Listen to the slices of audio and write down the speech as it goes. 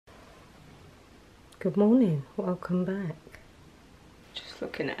Good morning, welcome back. Just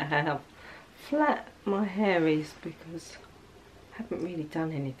looking at how flat my hair is because I haven't really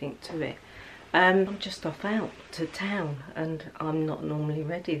done anything to it. I'm just off out to town and I'm not normally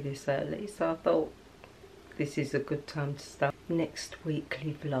ready this early, so I thought this is a good time to start next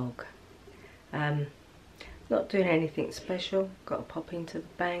weekly vlog. Not doing anything special, got to pop into the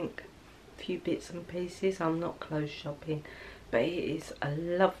bank, a few bits and pieces. I'm not clothes shopping. But it is a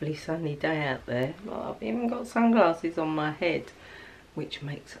lovely sunny day out there. Well, I've even got sunglasses on my head, which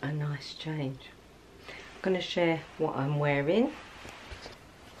makes a nice change. I'm going to share what I'm wearing.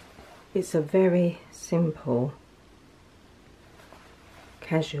 It's a very simple,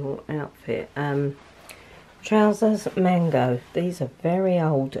 casual outfit. Trousers, mango. These are very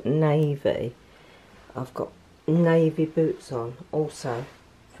old navy. I've got navy boots on, also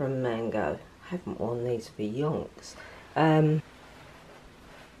from Mango. I haven't worn these for yonks.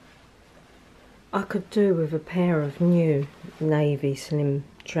 I could do with a pair of new navy slim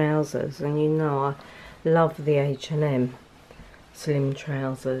trousers, and you know I love the H&M slim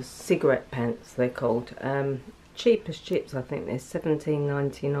trousers, cigarette pants they're called. Cheap as chips, I think they're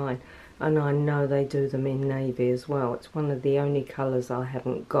 $17.99, and I know they do them in navy as well. It's one of the only colours I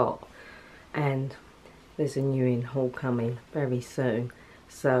haven't got, and there's a new in haul coming very soon,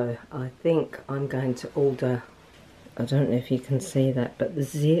 so I think I'm going to order. I don't know if you can see that, but the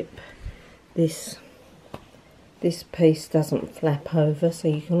zip, this piece doesn't flap over, so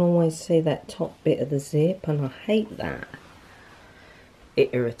you can always see that top bit of the zip, and I hate that.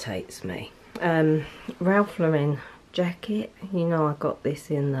 It irritates me. Ralph Lauren jacket, you know I got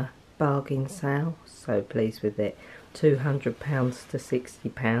this in the bargain sale, so pleased with it. £200 to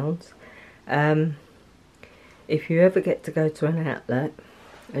 £60. If you ever get to go to an outlet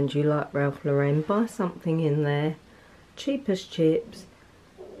and you like Ralph Lauren, buy something in there, cheap as chips,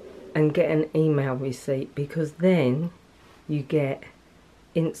 and get an email receipt, because then you get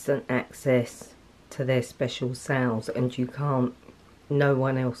instant access to their special sales and you can't, no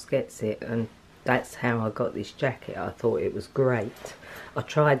one else gets it. And that's how I got this jacket. I thought it was great. I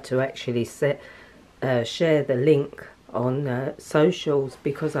tried to actually share the link on socials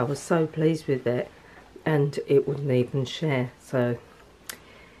because I was so pleased with it, and it wouldn't even share, so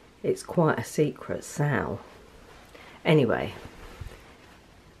it's quite a secret sale. Anyway,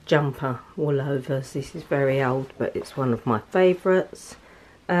 jumper, wool-overs. This is very old, but it's one of my favourites.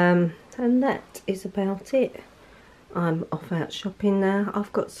 And that is about it. I'm off out shopping now.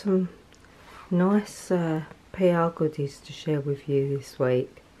 I've got some nice PR goodies to share with you this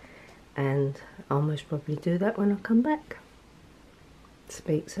week, and I'll most probably do that when I come back.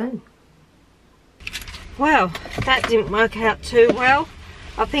 Speak soon. Well, that didn't work out too well.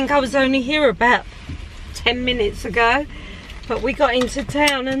 I think I was only here about 10 minutes ago, but we got into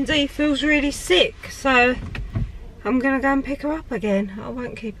town and Dee feels really sick, so I'm gonna go and pick her up again. I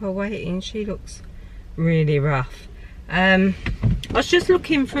won't keep her waiting, she looks really rough. I was just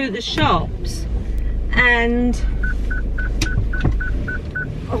looking through the shops and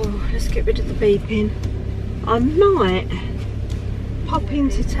oh, let's get rid of the beeping. I might pop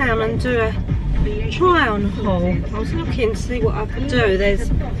into town and do a try on haul. I was looking to see what I could do. There's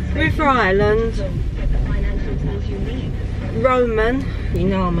River Island, Roman, you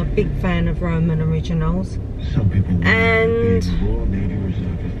know I'm a big fan of Roman originals, and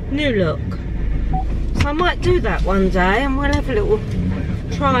New Look. So I might do that one day and we'll have a little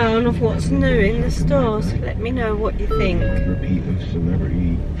try on of what's new in the stores. Let me know what you think.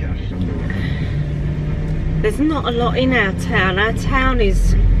 There's not a lot in our town. Our town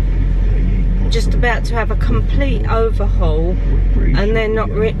is just about to have a complete overhaul, and they're not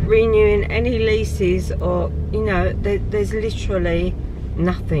renewing any leases, or you know, there's literally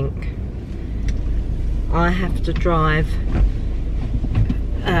nothing. I have to drive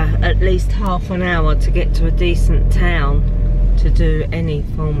at least half an hour to get to a decent town to do any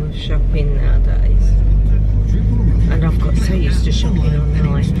form of shopping nowadays, and I've got so used to shopping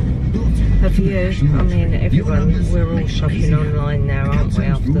online. Have you? I mean, everyone, we're all shopping online now, aren't we,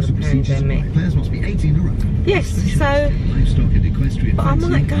 after the pandemic? Yes, so, but I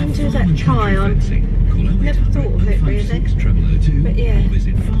might go and do that try on. Never thought of it really, but yeah,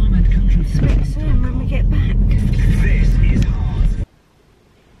 speak soon when we get back.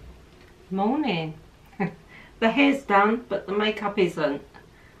 Morning. The hair's done, but the makeup isn't.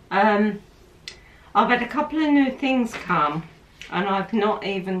 I've had a couple of new things come, and I've not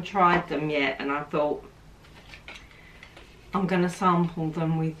even tried them yet, and I thought I'm going to sample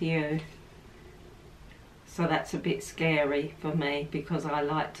them with you. So that's a bit scary for me, because I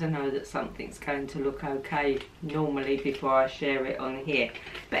like to know that something's going to look okay normally before I share it on here.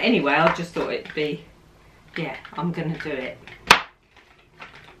 But anyway, I just thought it'd be yeah, I'm going to do it.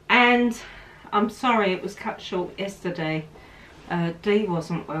 And I'm sorry it was cut short yesterday. Dee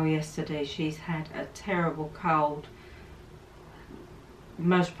wasn't well yesterday. She's had a terrible cold.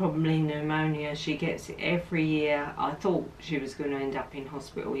 Most probably pneumonia. She gets it every year. I thought she was going to end up in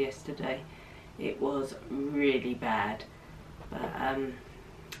hospital yesterday. It was really bad. But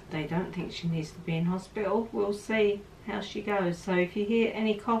they don't think she needs to be in hospital. We'll see how she goes. So if you hear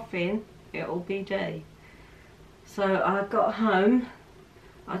any coughing, it'll be Dee. So I got home.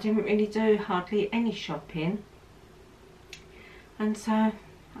 I didn't really do hardly any shopping. And so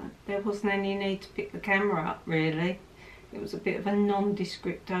there wasn't any need to pick the camera up really. It was a bit of a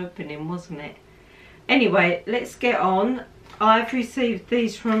nondescript opening, wasn't it? Anyway, let's get on. I've received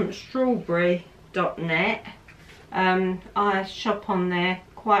these from strawberry.net. I shop on there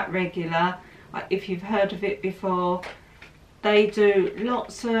quite regular. If you've heard of it before, they do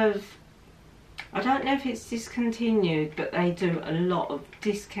lots of, I don't know if it's discontinued, but they do a lot of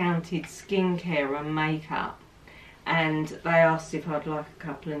discounted skincare and makeup. And they asked if I'd like a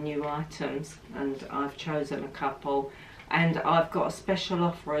couple of new items, and I've chosen a couple. And I've got a special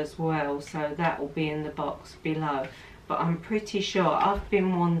offer as well, so that will be in the box below. But I'm pretty sure I've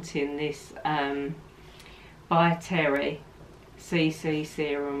been wanting this by Terry CC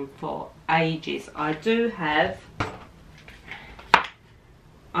serum for ages. I do have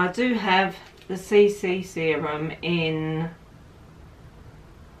the CC serum in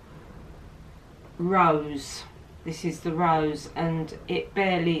rose. This is the rose, and it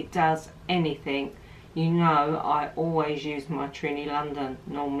barely does anything. You know, I always use my Trini London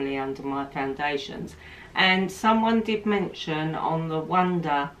normally under my foundations, and someone did mention on the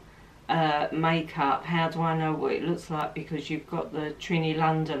Wonder makeup, how do I know what it looks like, because you've got the Trini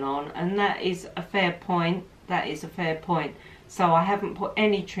London on, and that is a fair point. That is a fair point. So I haven't put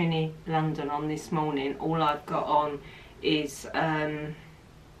any Trini London on this morning. All I've got on is I've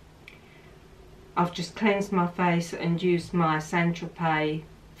just cleansed my face and used my Saint Tropez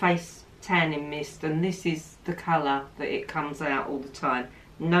face tanning mist, and this is the colour that it comes out all the time.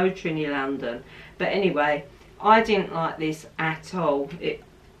 No Trini London. But anyway, I didn't like this at all.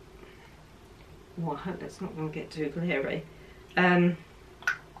 Oh, I hope that's not going to get too glary.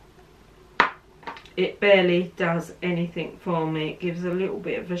 It barely does anything for me. It gives a little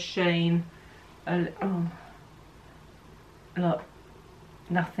bit of a sheen. Look,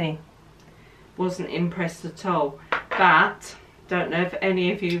 nothing. Wasn't impressed at all. But don't know if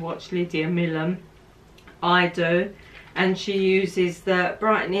any of you watch Lydia Millam. I do, and she uses the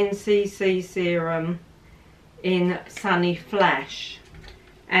brightening CC serum in Sunny Flash,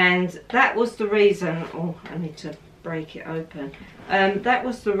 and that was the reason. Oh, I need to break it open. That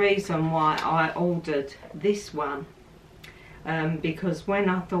was the reason why I ordered this one, because when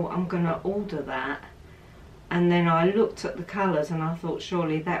I thought I'm gonna order that, and then I looked at the colours and I thought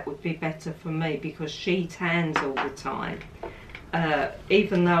surely that would be better for me, because she tans all the time.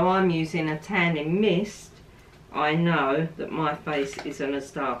 Even though I'm using a tanning mist, I know that my face isn't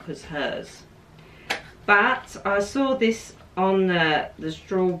as dark as hers. But I saw this on the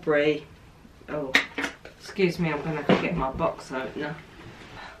strawberry. Oh, excuse me, I'm going to have to get my box opener.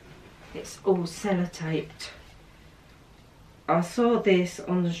 It's all sellotaped. I saw this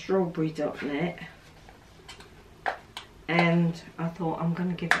on the strawberry.net, and I thought I'm going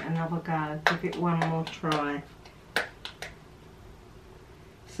to give it another go, give it one more try.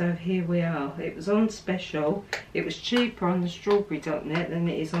 So here we are. It was on special. It was cheaper on the strawberry.net than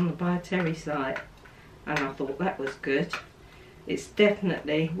it is on the By Terry site, and I thought that was good. It's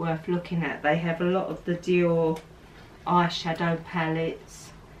definitely worth looking at. They have a lot of the Dior eyeshadow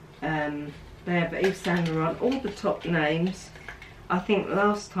palettes. They have Yves Saint Laurent, all the top names. I think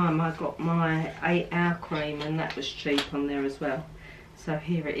last time I got my 8 Hour cream, and that was cheap on there as well. So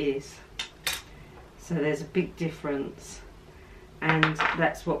here it is. So there's a big difference, and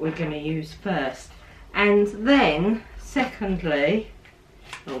that's what we're going to use first. And then secondly,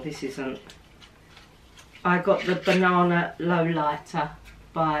 oh, this isn't, I got the Banana Lowlighter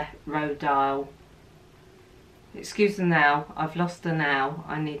by Rodile. Excuse the nail, I've lost a nail,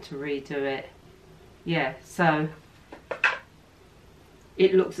 I need to redo it. Yeah, so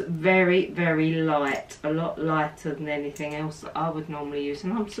it looks very, very light, a lot lighter than anything else that I would normally use,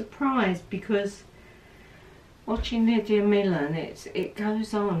 and I'm surprised because watching Lydia Millam, it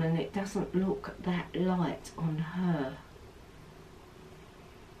goes on and it doesn't look that light on her.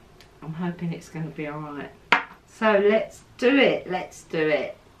 I'm hoping it's going to be alright. So let's do it, let's do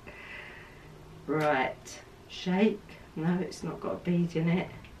it. Right, shake. No, it's not got a bead in it.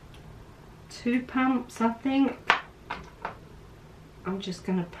 2 pumps, I think. I'm just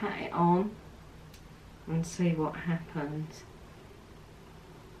going to pat it on. and see what happens.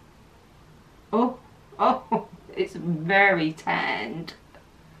 Oh, oh, it's very tanned.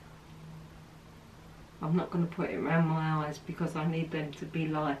 I'm not going to put it around my eyes because I need them to be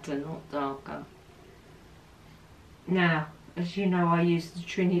lighter, not darker. Now, as you know, I use the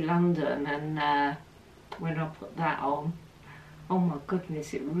Trini London, and when I put that on, oh my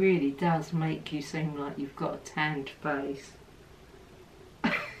goodness, it really does make you seem like you've got a tanned face.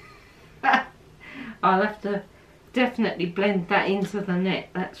 I'll have to definitely blend that into the net,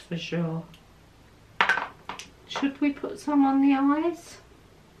 that's for sure. Should we put some on the eyes?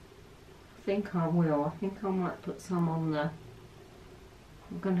 I think I will. I think I might put some on the...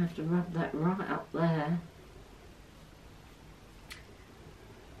 I'm going to have to rub that right up there.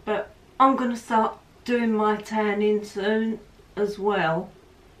 But I'm going to start doing my tanning soon as well.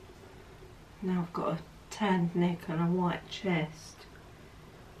 Now I've got a tanned neck and a white chest.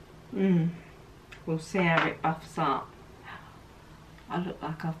 We'll see how it buffs up. I look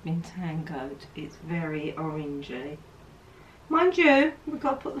like I've been tangoed. It's very orangey. Mind you, we've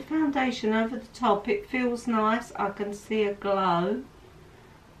got to put the foundation over the top. It feels nice. I can see a glow.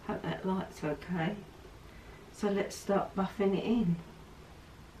 Hope that light's okay. So let's start buffing it in.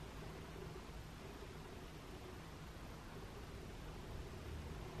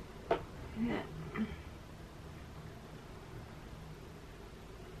 Yeah.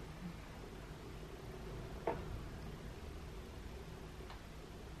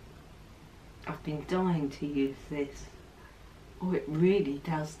 I've been dying to use this. Oh, it really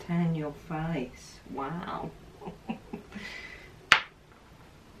does tan your face. Wow.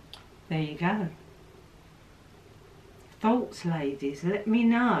 There you go. Thoughts, ladies, let me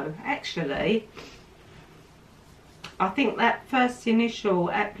know. Actually, I think that first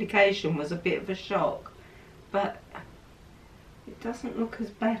initial application was a bit of a shock, but it doesn't look as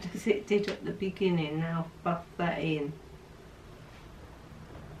bad as it did at the beginning. Now I've buffed that in.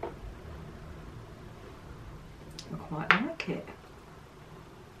 I quite like it.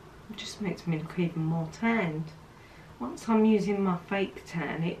 It just makes me look even more tanned. Once I'm using my fake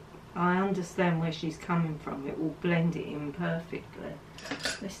tan, I understand where she's coming from. It will blend it in perfectly.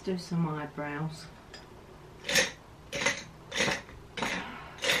 Let's do some eyebrows.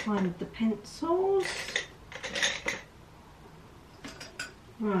 Find the pencils.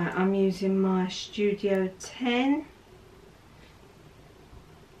 Right, I'm using my Studio 10.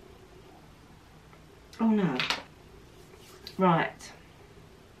 Oh no. Right.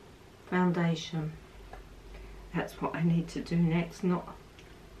 Foundation. That's what I need to do next.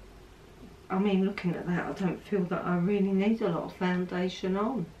 I mean, looking at that, I don't feel that I really need a lot of foundation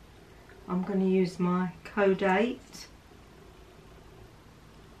on. I'm going to use my Code 8.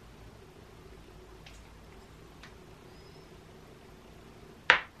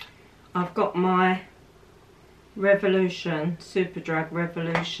 I've got my Revolution, Superdrug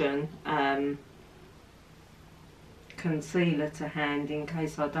Revolution concealer to hand in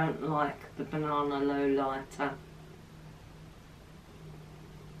case I don't like the Banana Lowlighter.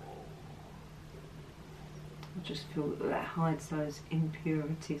 I just feel that hides those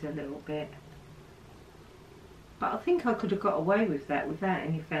impurities a little bit. But I think I could have got away with that without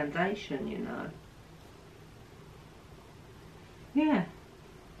any foundation, you know. Yeah.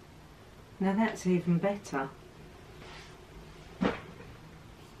 Now that's even better.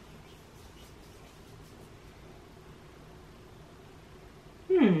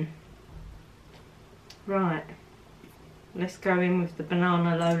 Right. Let's go in with the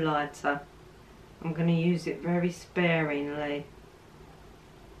Banana Lowlighter. I'm going to use it very sparingly.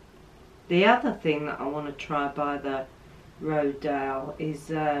 The other thing that I want to try by the Rodale is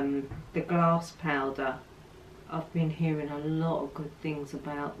the glass powder. I've been hearing a lot of good things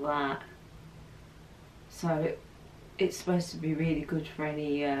about that. So it's supposed to be really good for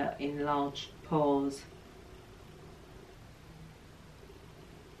any enlarged pores.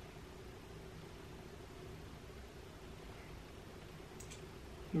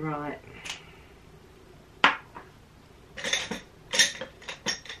 Right. Let's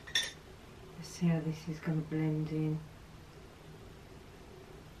see how this is going to blend in.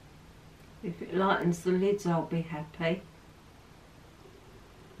 If it lightens the lids, I'll be happy.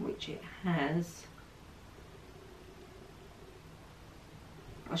 Which it has.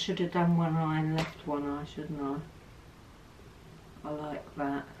 I should have done one eye and left one eye, shouldn't I? I like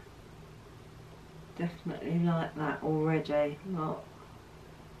that. Definitely like that already. Look,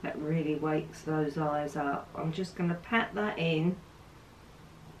 that really wakes those eyes up. I'm just going to pat that in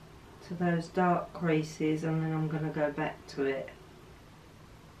to those dark creases, and then I'm going to go back to it.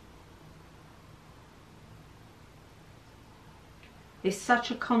 It's such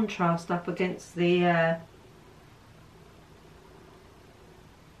a contrast up against the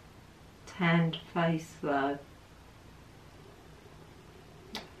tanned face though.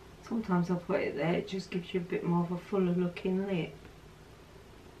 Sometimes I put it there, it just gives you a bit more of a fuller looking lip.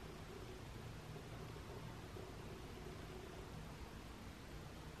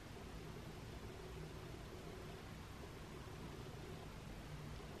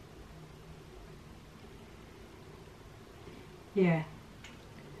 Yeah,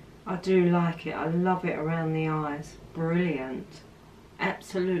 I do like it. I love it around the eyes. Brilliant.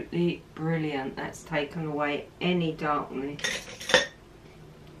 Absolutely brilliant. That's taken away any darkness.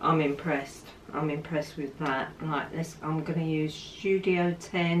 I'm impressed. I'm impressed with that. Right, I'm going to use Studio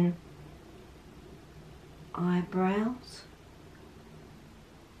 10 eyebrows.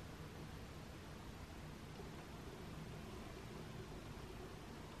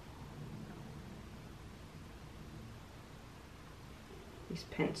 This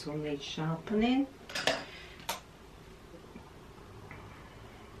pencil needs sharpening.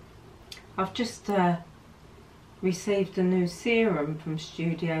 I've just received a new serum from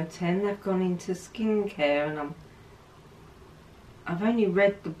Studio 10. They've gone into skincare, and I've only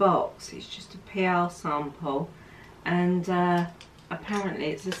read the box. It's just a PR sample, and apparently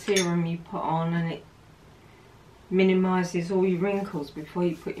it's a serum you put on and it minimises all your wrinkles before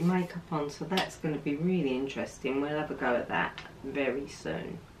you put your makeup on, so that's going to be really interesting. We'll have a go at that very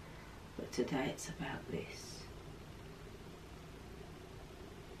soon, but today it's about this.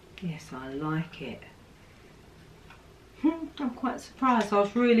 Yes, I like it. I'm quite surprised. I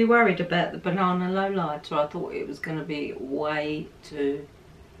was really worried about the banana lowlighter. I thought it was going to be way too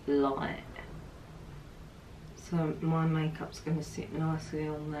light, so my makeup's going to sit nicely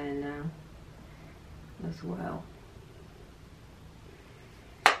on there now as well.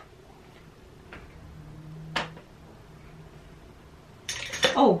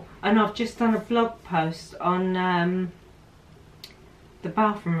 Oh, and I've just done a blog post on the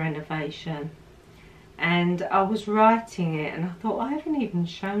bathroom renovation, and I was writing it and I thought I haven't even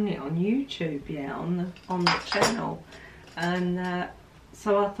shown it on YouTube yet on the channel, and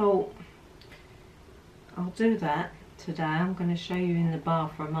so I thought I'll do that today. I'm going to show you in the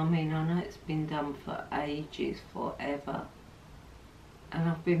bathroom. I mean, I know it's been done for ages, forever, and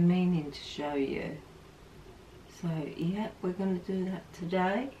I've been meaning to show you. So yeah, we're going to do that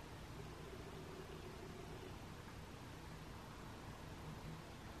today.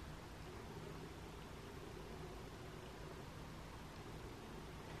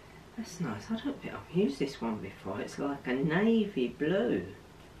 That's nice. I don't think I've used this one before. It's like a navy blue.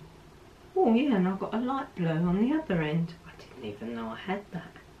 Oh yeah, and I've got a light blue on the other end. I didn't even know I had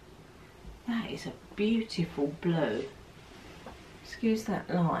that. That is a beautiful blue. Excuse that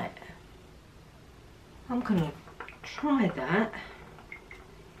light. I'm going to try that.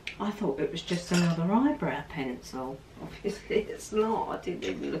 I thought it was just another eyebrow pencil. Obviously it's not. I didn't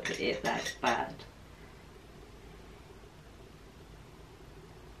even look at it that bad.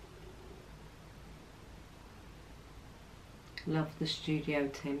 Love the Studio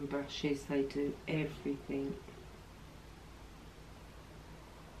 10 brushes. They do everything.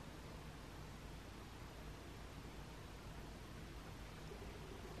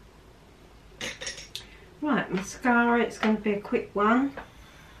 Right, mascara, it's going to be a quick one.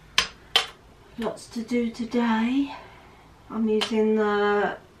 Lots to do today. I'm using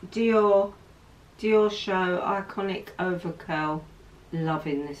the Dior Show Iconic Overcurl.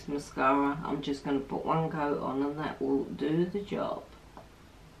 Loving this mascara. I'm just going to put one coat on and that will do the job.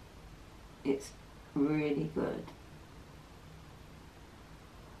 It's really good.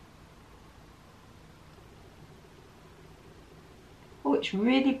 Oh, it's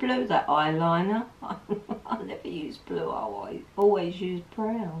really blue, that eyeliner. I never use blue, I always use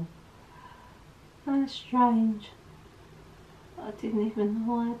brown. That's strange. I didn't even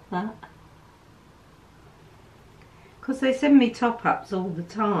know I had that. Because they send me top-ups all the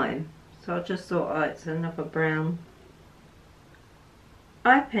time. So I just thought, oh, it's another brown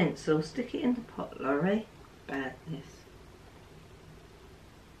eye pencil. Stick it in the pot, Laurie. Badness.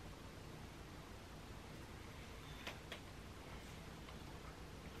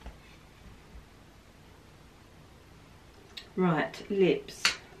 Right, lips.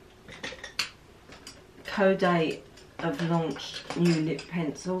 Code have launched new lip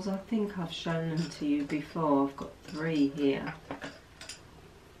pencils. I think I've shown them to you before. I've got 3 here.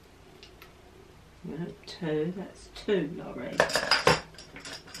 No, 2. That's 2, Laurie.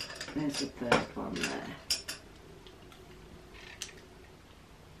 There's a 3rd one there.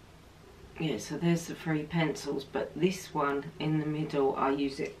 Yeah, so there's the 3 pencils, but this one in the middle, I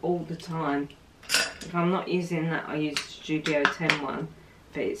use it all the time. If I'm not using that, I use Studio 10 one,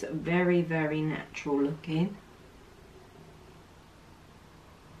 but it's very, very natural looking.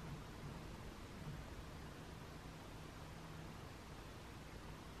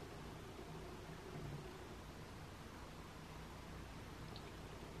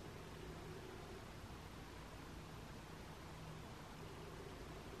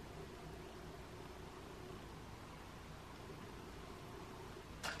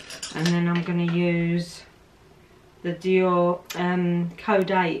 And then I'm going to use the Dior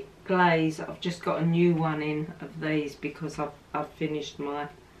Code 8 glaze. I've just got a new one in of these because I've finished my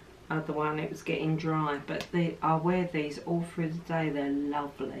other one. It was getting dry, but I wear these all through the day. They're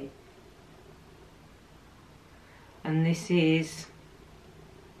lovely. And this is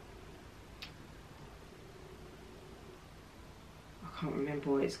I can't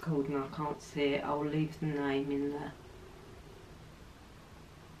remember what it's called and I can't see it. I'll leave the name in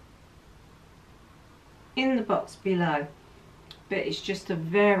the box below, but it's just a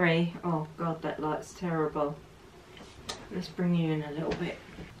very, oh god, that light's terrible. Let's bring you in a little bit.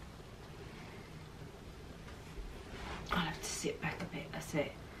 I'll have to sit back a bit. That's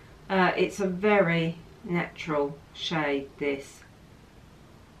it. It's a very natural shade, this,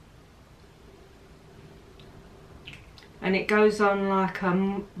 and it goes on like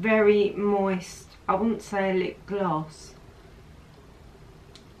a very moist, I wouldn't say a lip gloss,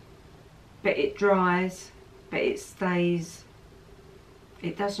 but it dries, but it stays,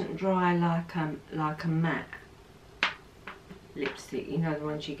 it doesn't dry like a matte lipstick, you know, the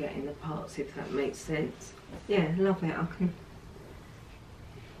ones you get in the parts, if that makes sense. Yeah, love it.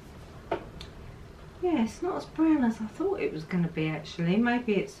 Yeah, it's not as brown as I thought it was going to be actually.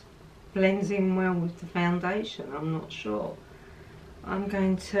 Maybe it blends in well with the foundation, I'm not sure. I'm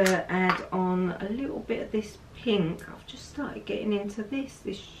going to add on a little bit of this pink. I've just started getting into this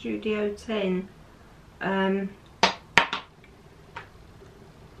Studio 10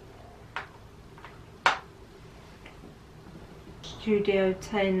 Studio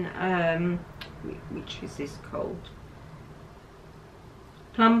 10 which is this called?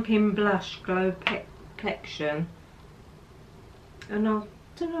 Plumping Blush Glow Collection, and I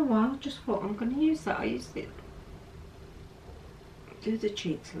don't know why, I just thought I'm going to use that. I used it. Do the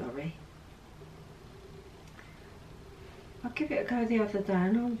cheeks, Laurie. I gave it a go the other day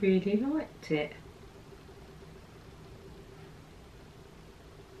and I really liked it.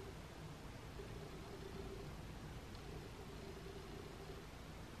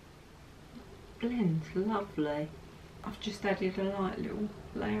 Blends lovely. I've just added a light little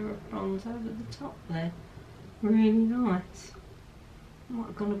layer of bronze over the top there. Really nice. Might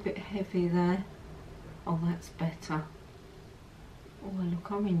have gone a bit heavy there. Oh, that's better. Oh, I look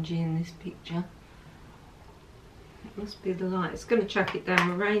orangey in this picture. It must be the light. It's going to chuck it down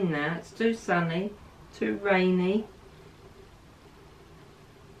with rain now. It's too sunny, too rainy.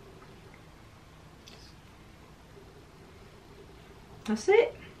 That's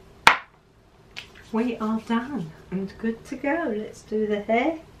it. We are done and good to go. Let's do the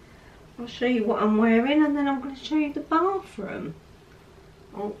hair. I'll show you what I'm wearing and then I'm going to show you the bathroom.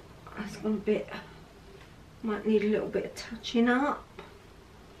 Oh, that's gone a bit, might need a little bit of touching up.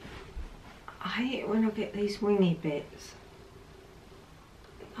 I hate it when I get these wingy bits.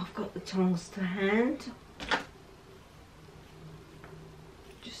 I've got the tongs to hand.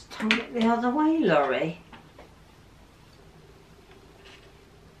 Just tongue it the other way, Laurie.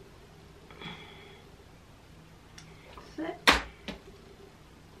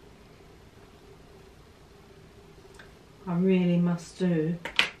 I really must do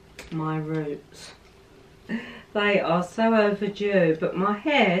my roots. They are so overdue, but my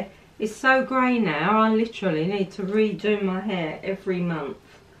hair is so grey now, I literally need to redo my hair every month.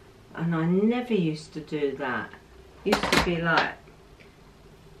 And I never used to do that. It used to be like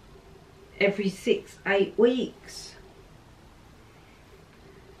every 6-8 weeks.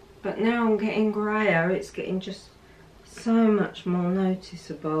 But now I'm getting greyer, it's getting just so much more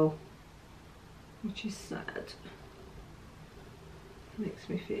noticeable, which is sad. Makes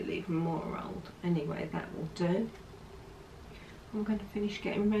me feel even more old. Anyway, that will do. I'm going to finish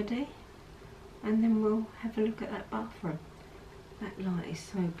getting ready and then we'll have a look at that bathroom. That light is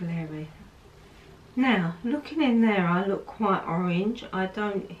so glary. Now, looking in there, I look quite orange. I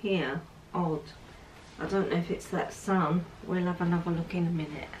don't hear odd. I don't know if it's that sun. We'll have another look in a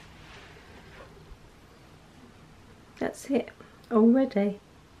minute. That's it. All ready.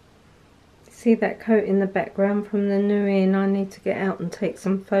 See that coat in the background from the new inn? I need to get out and take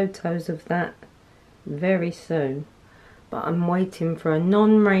some photos of that very soon. But I'm waiting for a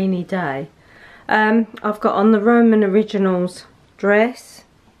non-rainy day. I've got on the Roman Originals dress,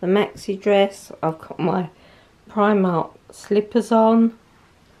 the maxi dress. I've got my Primark slippers on,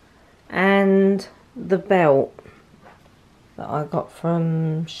 and the belt that I got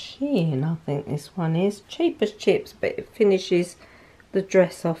from Shein, I think this one is. Cheap as chips, but it finishes the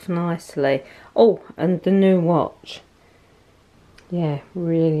dress off nicely. Oh, and the new watch. Yeah,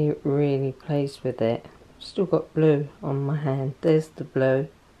 really, really pleased with it. Still got blue on my hand. There's the blue.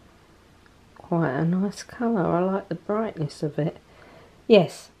 Quite a nice colour. I like the brightness of it.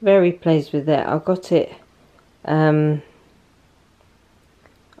 Yes, very pleased with it. I got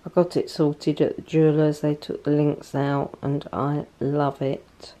it sorted at the jewellers. They took the links out and I love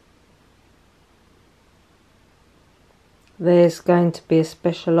it. There's going to be a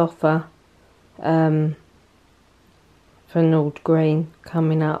special offer for Nord Green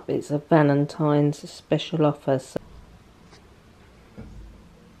coming up. It's a Valentine's special offer. So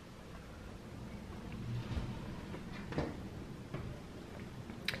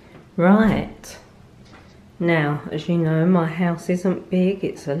right, now as you know, my house isn't big,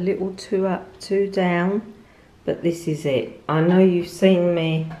 it's a little 2 up 2 down, but this is it. I know you've seen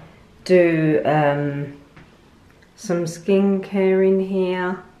me do some skincare in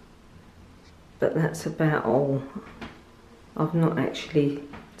here, but that's about all. I've not actually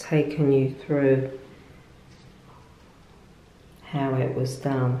taken you through how it was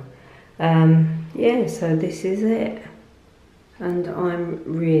done. Yeah, so this is it, and I'm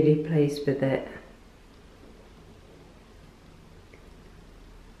really pleased with it.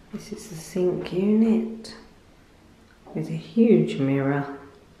 This is the sink unit with a huge mirror.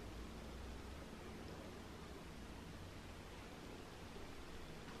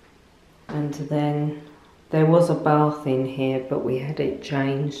 And then there was a bath in here, but we had it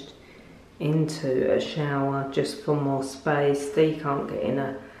changed into a shower just for more space. Dee can't get in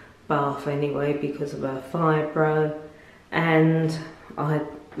a bath anyway because of her fibro, and I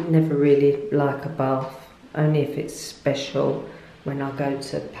never really like a bath, only if it's special when I go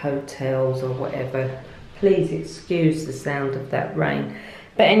to hotels or whatever. Please excuse the sound of that rain.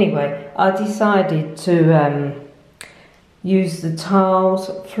 But anyway, I decided to use the tiles,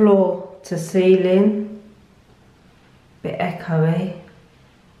 floor to ceiling, bit echoey,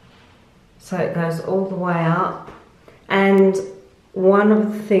 so it goes all the way up. And one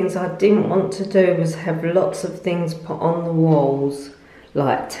of the things I didn't want to do was have lots of things put on the walls,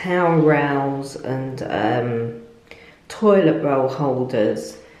 like towel rails and toilet roll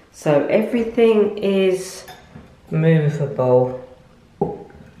holders. So everything is movable,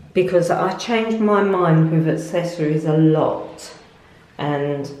 because I changed my mind with accessories a lot,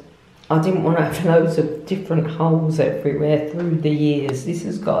 and I didn't want to have loads of different holes everywhere through the years. This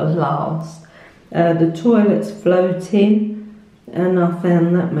has got to last. The toilet's floating, and I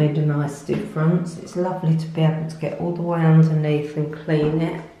found that made a nice difference. It's lovely to be able to get all the way underneath and clean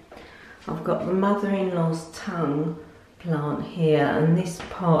it. I've got the mother-in-law's tongue plant here, and this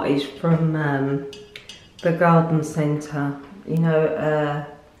part is from the garden centre. You know,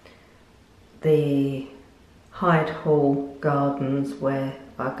 the Hyde Hall Gardens where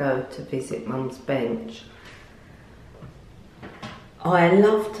I go to visit Mum's bench. I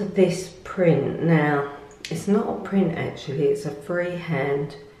loved this print. Now, it's not a print actually, it's a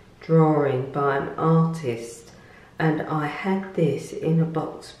freehand drawing by an artist, and I had this in a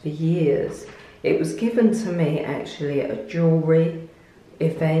box for years. It was given to me actually at a jewellery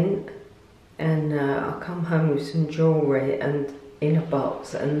event, and I come home with some jewellery and in a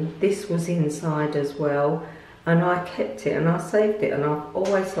box, and this was inside as well, and I kept it and I saved it, and I've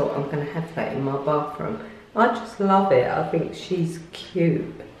always thought I'm going to have that in my bathroom. I just love it. I think she's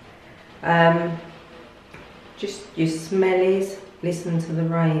cute. Just your smellies. Listen to the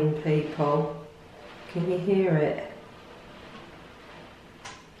rain, people. Can you hear it?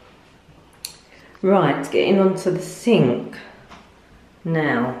 Right, getting onto the sink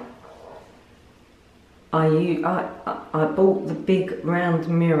now. I bought the big round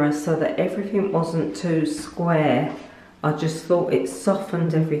mirror so that everything wasn't too square. I just thought it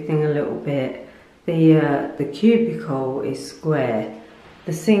softened everything a little bit. The cubicle is square.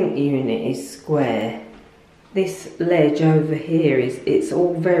 The sink unit is square. This ledge over here it's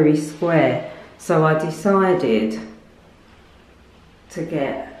all very square. So I decided to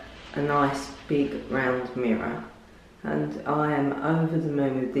get a nice big round mirror, and I am over the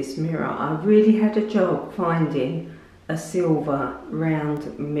moon with this mirror. I really had a job finding a silver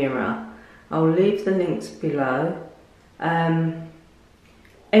round mirror. I'll leave the links below.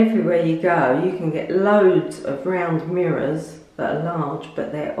 Everywhere you go you can get loads of round mirrors that are large,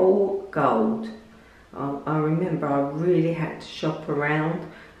 but they're all gold. I remember I really had to shop around,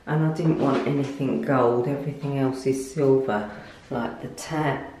 and I didn't want anything gold. Everything else is silver, like the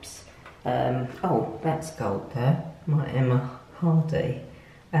taps Oh, that's gold there, my Emma Hardy,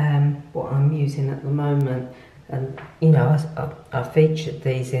 what I'm using at the moment. And you know, I featured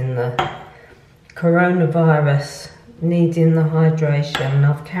these in the coronavirus, needing the hydration, and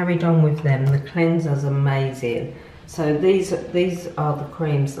I've carried on with them. The cleanser's amazing. So these are the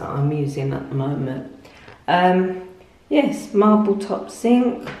creams that I'm using at the moment. Yes, marble top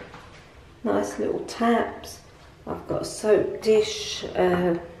sink, nice little taps. I've got a soap dish,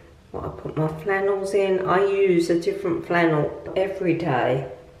 what I put my flannels in. I use a different flannel every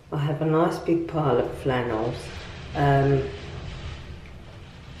day. I have a nice big pile of flannels.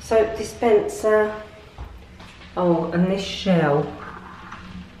 Soap dispenser. Oh, and this shell.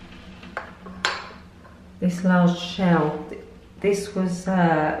 This large shell. This was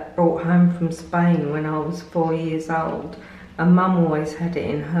brought home from Spain when I was 4 years old. And Mum always had it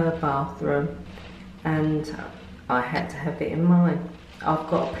in her bathroom, and I had to have it in mine. I've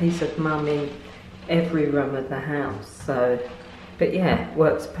got a piece of Mum in every room of the house, so, but yeah,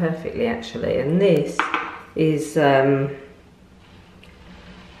 works perfectly actually. And this is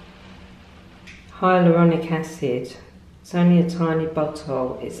hyaluronic acid. It's only a tiny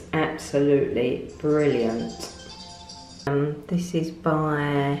bottle. It's absolutely brilliant. This is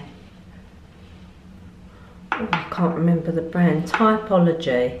by, oh, I can't remember the brand,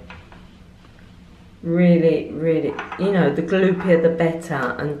 Typology. Really, really, you know, the gloopier the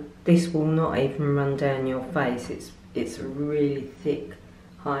better, and this will not even run down your face. It's a really thick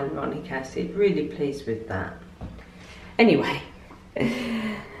hyaluronic acid. Really pleased with that. Anyway,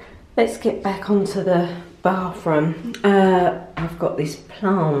 let's get back onto the bathroom. I've got this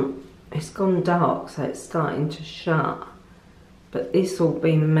plant. It's gone dark, so it's starting to shut. But this will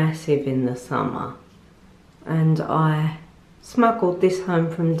be massive in the summer. And I smuggled this home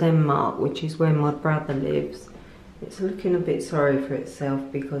from Denmark, which is where my brother lives. It's looking a bit sorry for itself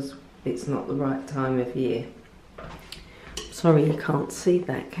because it's not the right time of year. Sorry you can't see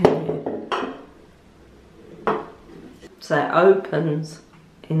that, can you? So it opens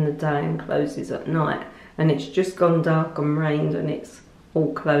in the day and closes at night, and it's just gone dark and rained and it's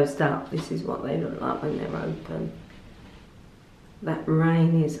all closed up. This is what they look like when they're open. That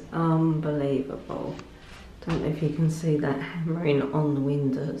rain is unbelievable. Don't know if you can see that hammering on the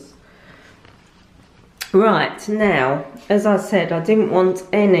windows. Right, now, as I said, I didn't want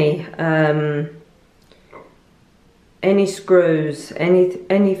any screws,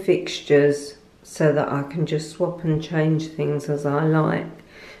 any fixtures, so that I can just swap and change things as I like.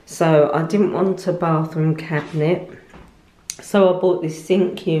 So I didn't want a bathroom cabinet, so I bought this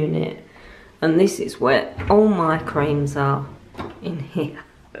sink unit, and this is where all my creams are, in here.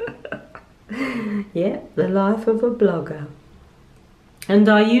 Yeah, the life of a blogger. And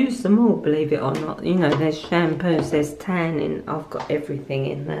I use them all, believe it or not. You know, there's shampoos, there's tanning, I've got everything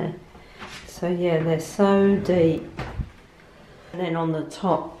in there. So yeah, they're so deep. And then on the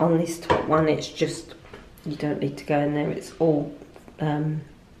top, on this top one, it's just, you don't need to go in there, it's all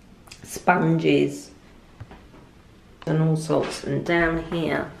sponges and all sorts. And down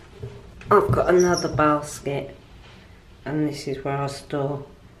here, I've got another basket, and this is where I store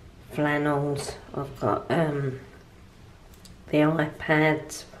flannels. I've got the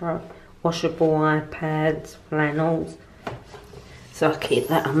iPads, washable iPads, flannels, so I keep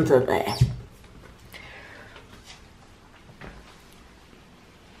that under there.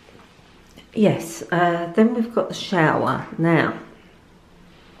 Yes, then we've got the shower. Now,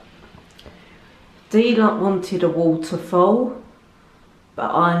 D-Lot wanted a waterfall, but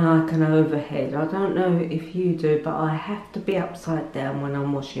I like an overhead. I don't know if you do, but I have to be upside down when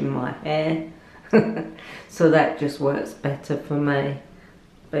I'm washing my hair. So that just works better for me.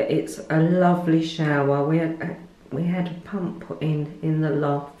 But it's a lovely shower. We had a pump put in the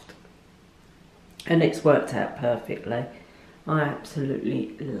loft, and it's worked out perfectly. I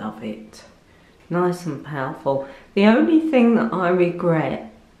absolutely love it. Nice and powerful. The only thing that I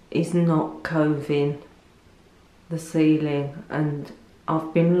regret is not coving the ceiling, and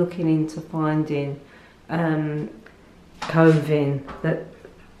I've been looking into finding coving that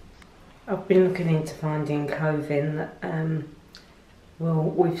will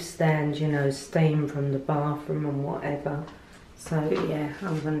withstand, you know, steam from the bathroom and whatever. So yeah,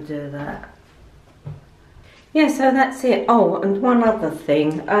 I'm going to do that. Yeah, so that's it. Oh, and one other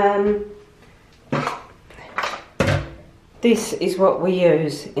thing. This is what we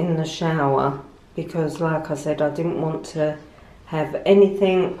use in the shower, because like I said, I didn't want to have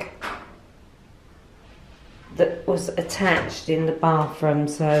anything that was attached in the bathroom.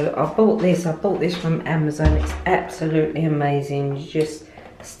 So I bought this from Amazon. It's absolutely amazing. You just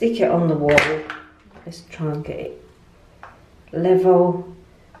stick it on the wall. Let's try and get it level,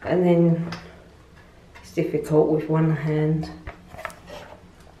 and then it's difficult with one hand.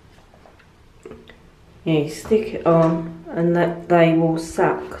 Yeah, you stick it on and that they will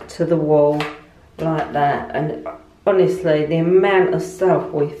suck to the wall like that. And honestly, the amount of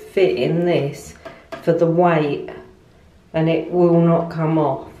stuff we fit in this for the weight, and it will not come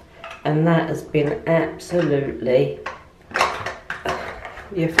off. And that has been absolutely,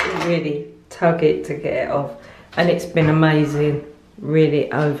 you have to really tug it to get it off. And it's been amazing,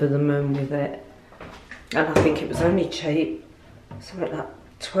 really over the moon with it. And I think it was only cheap, something like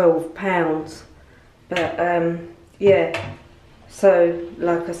 £12. But yeah, so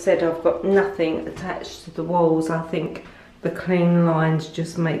like I said, I've got nothing attached to the walls. I think the clean lines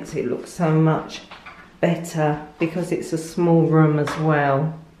just makes it look so much better because it's a small room as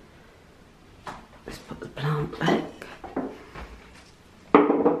well. Let's put the plant back.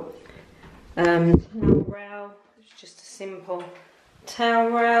 Towel rail, it's just a simple towel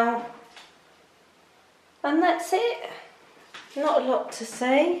rail, and that's it. Not a lot to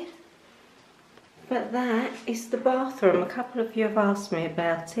say, but that is the bathroom. A couple of you have asked me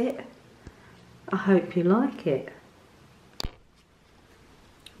about it. I hope you like it.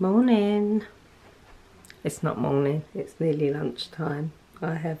 Morning. It's not morning, it's nearly lunchtime.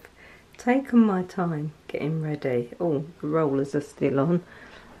 I have taken my time getting ready. Oh, the rollers are still on.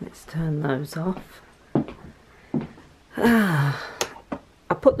 Let's turn those off. I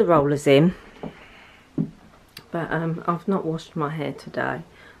put the rollers in, but I've not washed my hair today.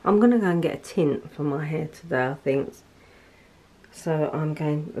 I'm going to go and get a tint for my hair today, I think. So I'm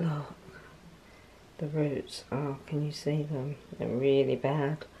going, look, the roots, oh, can you see them? They're really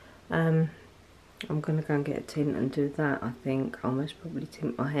bad. I'm going to go and get a tint and do that, I think. I'll most probably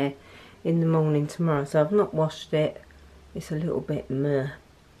tint my hair in the morning tomorrow. So I've not washed it. It's a little bit meh.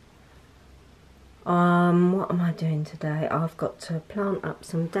 What am I doing today? I've got to plant up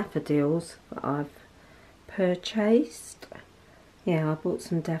some daffodils that I've purchased. Yeah, I bought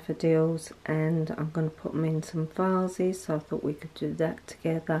some daffodils and I'm going to put them in some vases, so I thought we could do that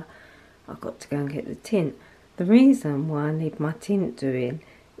together. I've got to go and get the tint. The reason why I need my tint doing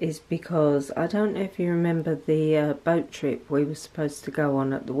is because I don't know if you remember the boat trip we were supposed to go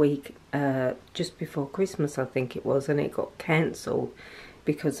on at the week just before Christmas, I think it was, and it got cancelled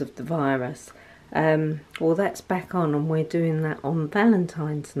because of the virus. Well, that's back on and we're doing that on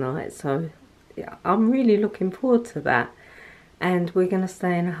Valentine's night, so yeah, I'm really looking forward to that. And we're going to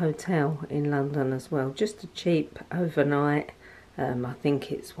stay in a hotel in London as well, just a cheap overnight. I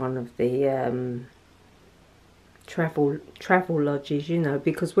think it's one of the travel lodges, you know,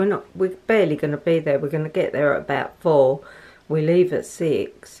 because we're barely going to be there. We're going to get there at about 4. We leave at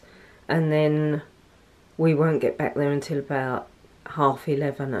 6, and then we won't get back there until about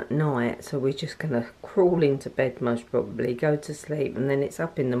 11:30 at night. So we're just going to crawl into bed most probably, go to sleep, and then it's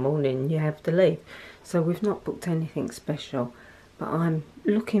up in the morning and you have to leave. So we've not booked anything special, but I'm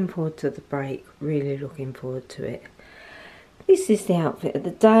looking forward to the break, really looking forward to it. This is the outfit of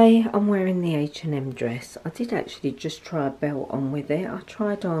the day. I'm wearing the H&M dress. I did actually just try a belt on with it. I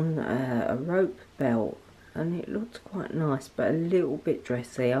tried on a rope belt and it looked quite nice, but a little bit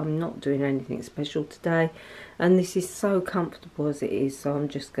dressy. I'm not doing anything special today, and this is so comfortable as it is, so I'm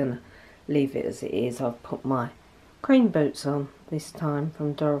just going to leave it as it is. I've put my cream boots on this time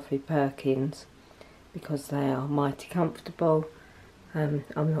from Dorothy Perkins because they are mighty comfortable. I'm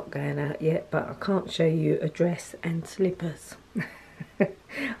not going out yet, but I can't show you a dress and slippers.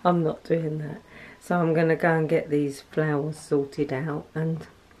 I'm not doing that. So I'm going to go and get these flowers sorted out. And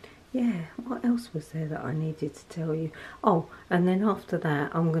yeah, what else was there that I needed to tell you? Oh, and then after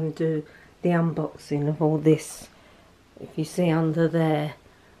that I'm going to do the unboxing of all this. If you see under there,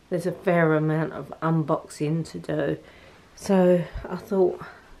 there's a fair amount of unboxing to do. So I thought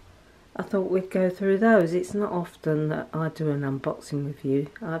we'd go through those. It's not often that I do an unboxing with you.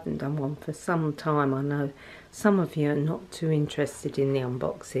 I haven't done one for some time. I know some of you are not too interested in the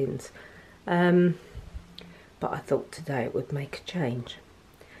unboxings. But I thought today it would make a change.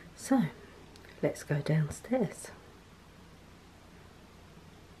 So, let's go downstairs.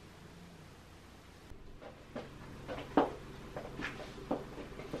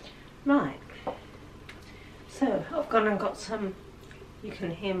 Right. So, I've gone and got some. You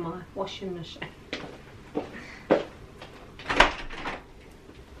can hear my washing machine.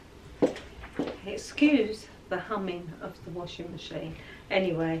 Excuse the humming of the washing machine.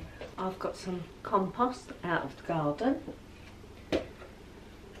 Anyway, I've got some compost out of the garden.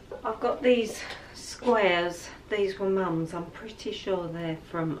 I've got these squares. These were Mum's. I'm pretty sure they're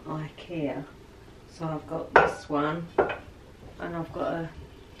from IKEA. So I've got this one, and I've got a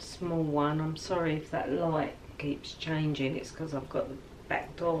small one. I'm sorry if that light keeps changing. It's because I've got the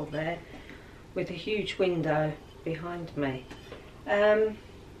back door there with a huge window behind me.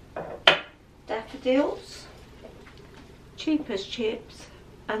 Daffodils, cheap as chips,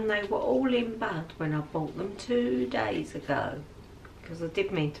 and they were all in bud when I bought them 2 days ago, because I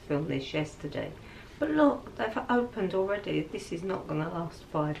did mean to film this yesterday. But look, they've opened already. This is not going to last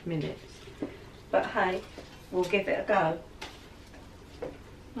 5 minutes. But hey, we'll give it a go.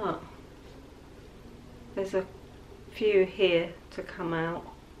 Look, there's a few here to come out.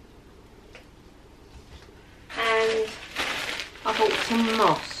 And I bought some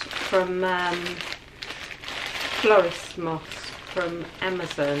moss from florist moss from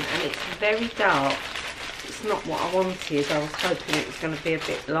Amazon, and it's very dark. It's not what I wanted. I was hoping it was going to be a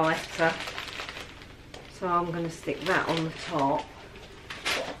bit lighter, so I'm going to stick that on the top.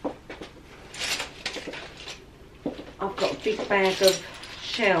 I've got a big bag of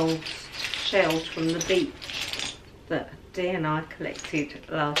shells from the beach that Dee and I collected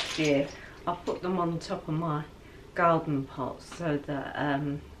last year. I put them on top of my garden pots so that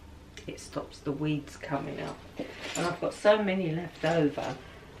it stops the weeds coming up. And I've got so many left over,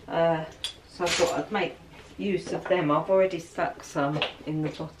 so I thought I'd make use of them. I've already stuck some in the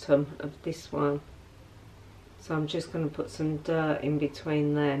bottom of this one, so I'm just going to put some dirt in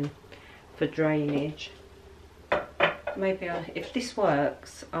between them for drainage. Maybe if this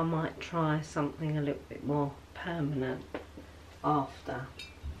works, I might try something a little bit more permanent after,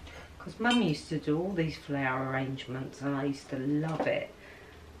 because Mum used to do all these flower arrangements and I used to love it,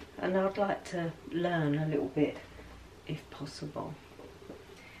 and I'd like to learn a little bit if possible.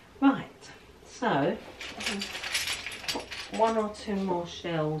 Right, so put 1 or 2 more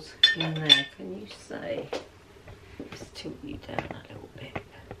shells in there. Can you see? Let's tilt you down a little bit.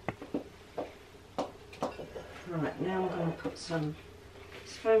 Right, now I'm going to put some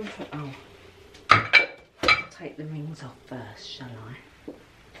spoon for, oh, I'll take the rings off first, shall I?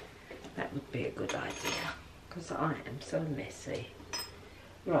 That would be a good idea, because I am so messy.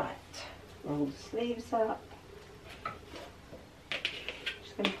 Right, roll the sleeves up.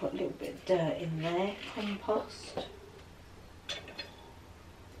 Just going to put a little bit of dirt in there, compost.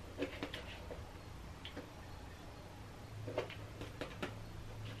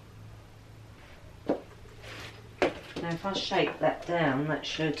 Now if I shake that down, that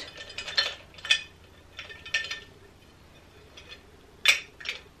should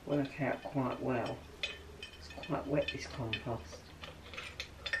work out quite well. It's quite wet, this compost.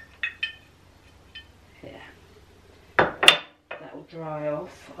 Yeah. That will dry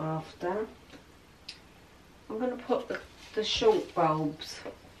off after. I'm going to put the short bulbs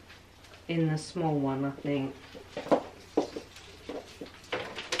in the small one, I think.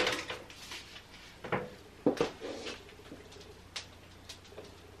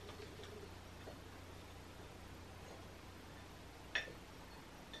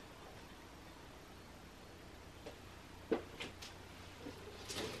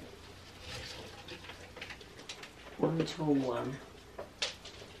 One tall one.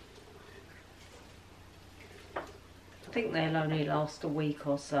 I think they'll only last a week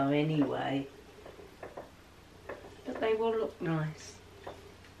or so anyway, but they will look nice.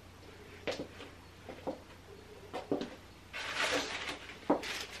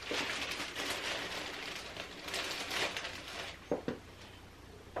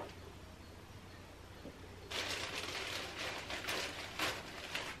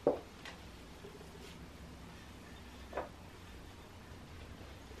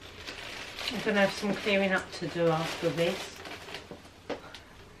 I'm going to have some clearing up to do after this.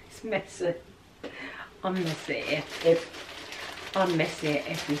 It's messy. I'm messy I'm messy at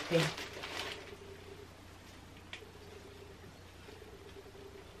everything.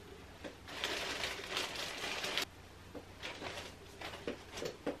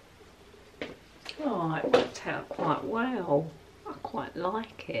 Oh, it worked out quite well. I quite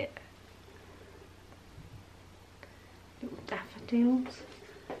like it. Little daffodils.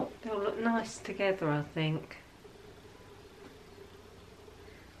 They'll look nice together, I think.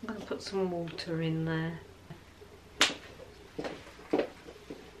 I'm going to put some water in there.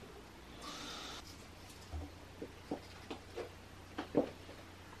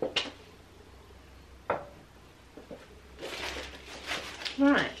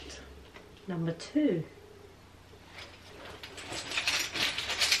 Right, number 2.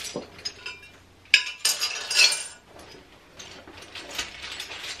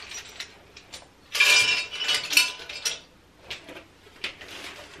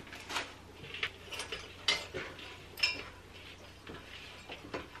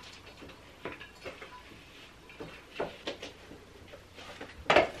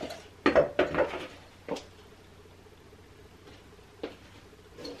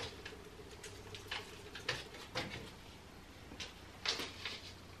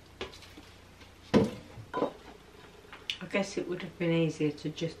 guess it would have been easier to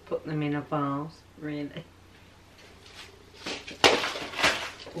just put them in a vase, really.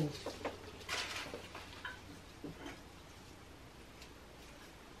 Ooh.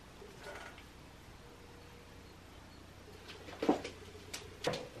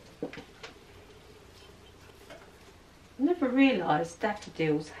 I never realised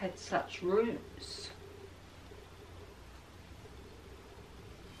daffodils had such roots.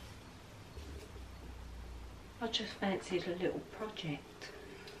 I just fancied a little project.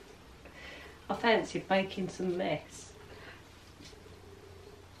 I fancied making some mess.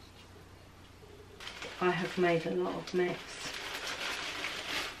 I have made a lot of mess.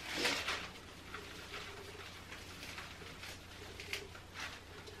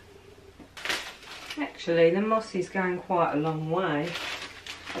 Actually, the moss is going quite a long way.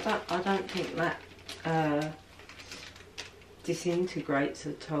 I don't think that disintegrates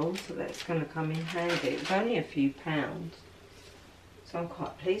at all, so that's going to come in handy. It was only a few pounds, so I'm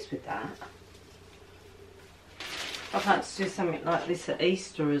quite pleased with that. I'd like to do something like this at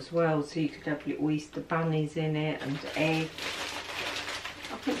Easter as well, so you could have little Easter bunnies in it and eggs.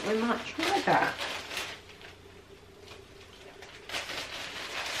 I think we might try that.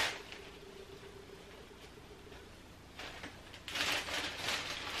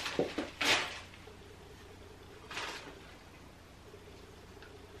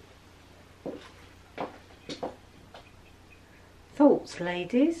 Thoughts,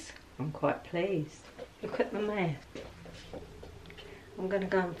 ladies? I'm quite pleased. Look at them there. I'm going to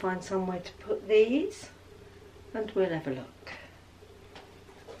go and find somewhere to put these and we'll have a look.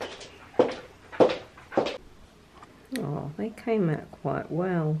 Oh, they came out quite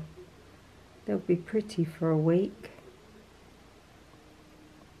well. They'll be pretty for a week.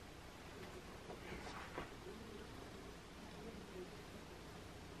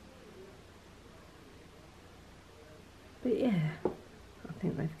 But yeah, I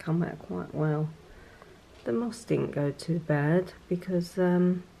think they've come out quite well. The moss didn't go too bad because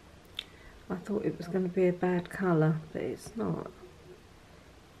I thought it was going to be a bad colour, but it's not.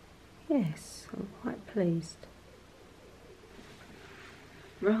 Yes, I'm quite pleased.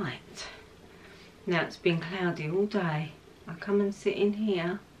 Right, now it's been cloudy all day. I come and sit in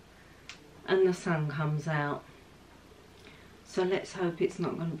here and the sun comes out. So let's hope it's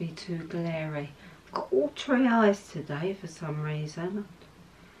not going to be too glary. I've got watery eyes today for some reason.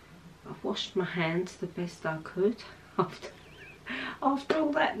 I've washed my hands the best I could after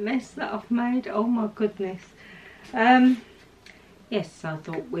all that mess that I've made. Oh my goodness. Yes, I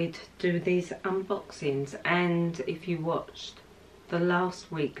thought we'd do these unboxings, and if you watched the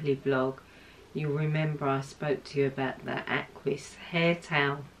last weekly vlog, you'll remember I spoke to you about the Aquis hair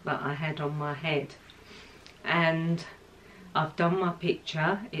towel that I had on my head, and I've done my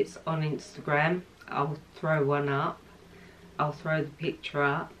picture. It's on Instagram. I'll throw one up. I'll throw the picture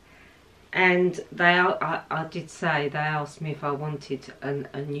up. And I did say, they asked me if I wanted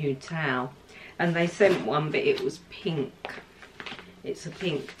a new towel, and they sent one, but it was pink. It's a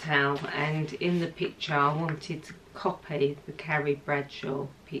pink towel, and in the picture I wanted to copy the Carrie Bradshaw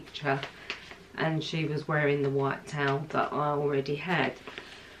picture, and she was wearing the white towel that I already had.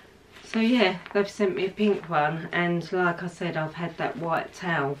 So yeah, they've sent me a pink one, and like I said, I've had that white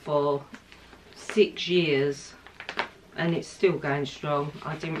towel for 6 years. And it's still going strong.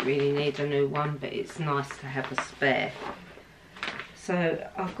 I didn't really need a new one, but it's nice to have a spare. So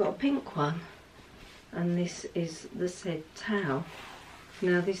I've got a pink one, and this is the said towel.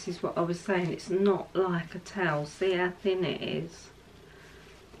 Now this is what I was saying, it's not like a towel. See how thin it is?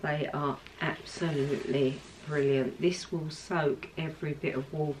 They are absolutely brilliant. This will soak every bit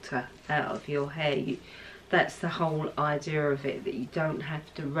of water out of your hair. That's the whole idea of it, that you don't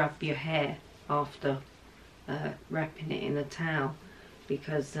have to rub your hair after wrapping it in a towel,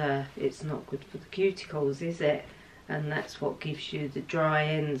 because it's not good for the cuticles, is it? And that's what gives you the dry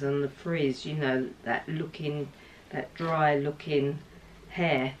ends and the frizz, you know, that dry looking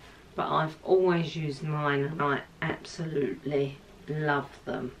hair. But I've always used mine and I absolutely love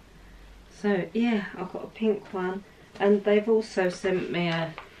them. So yeah, I've got a pink one, and they've also sent me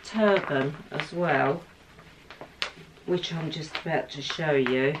a turban as well, which I'm just about to show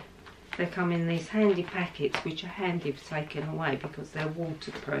you. They come in these handy packets, which are handy for taking away because they're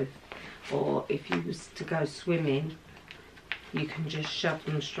waterproof, or if you was to go swimming, you can just shove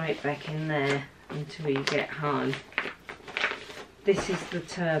them straight back in there until you get home. This is the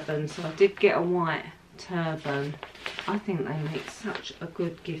turban, so I did get a white turban. I think they make such a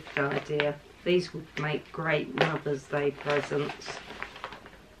good gift idea. These would make great Mother's Day presents.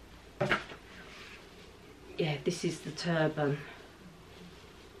 Yeah, this is the turban.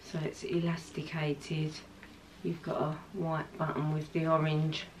 So it's elasticated you've got a white button with the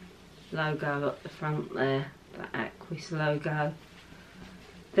orange logo at the front there, the Aquis logo.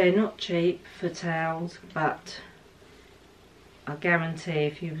 They're not cheap for towels, but I guarantee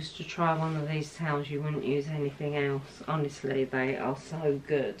if you was to try one of these towels you wouldn't use anything else. Honestly, they are so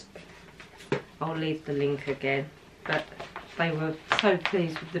good. I'll leave the link again, but they were so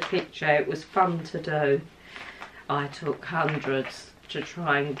pleased with the picture. It was fun to do. I took hundreds to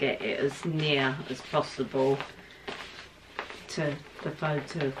try and get it as near as possible to the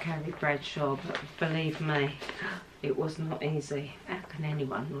photo of Carrie Bradshaw, but believe me, it was not easy. How can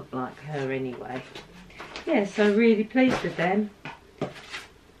anyone look like her anyway? Yeah, so really pleased with them.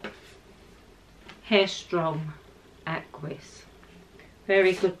 Hair Strong Aquis.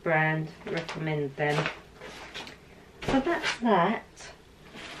 Very good brand, recommend them. So that's that.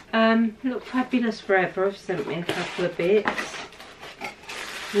 Look Fabulous Forever have sent me a couple of bits.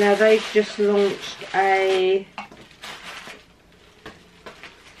 Now they've just launched a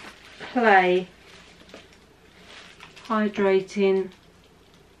clay hydrating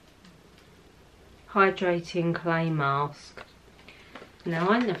clay mask. Now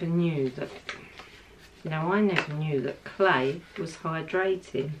I never knew that clay was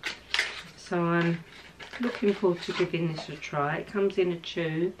hydrating, so I'm looking forward to giving this a try. It comes in a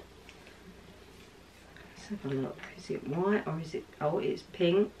tube. Let's have a look. Is it white or is it, oh, it's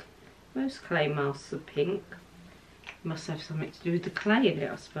pink. Most clay masks are pink. Must have something to do with the clay in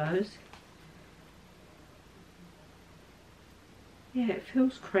it, I suppose. Yeah, it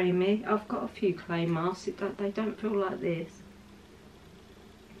feels creamy. I've got a few clay masks. They don't feel like this.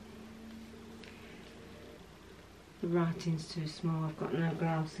 The writing's too small. I've got no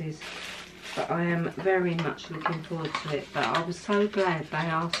glasses. But I am very much looking forward to it. But I was so glad they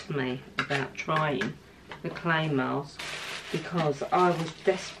asked me about trying the clay mask, because I was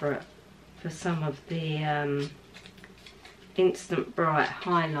desperate for some of the Instant Bright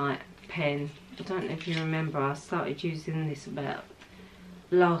highlight pen. I don't know if you remember, I started using this about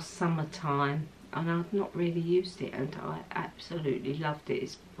last summertime and I've not really used it, and I absolutely loved it.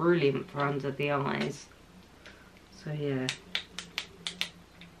 It's brilliant for under the eyes. So yeah, I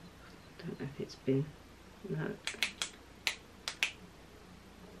don't know if it's been, no.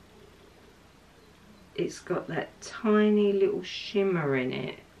 It's got that tiny little shimmer in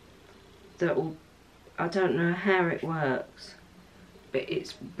it that will, I don't know how it works, but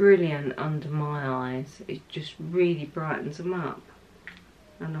it's brilliant under my eyes. It just really brightens them up,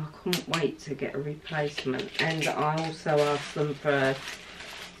 and I couldn't wait to get a replacement. And I also asked them for a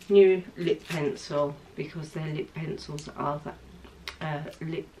new lip pencil, because their lip pencils are the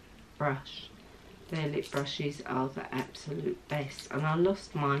lip brush. Their lip brushes are the absolute best, and I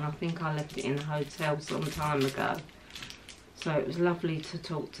lost mine. I think I left it in a hotel some time ago, so it was lovely to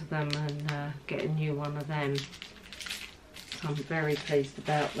talk to them and get a new one of them. So I'm very pleased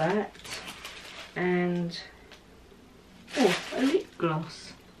about that. And oh, a lip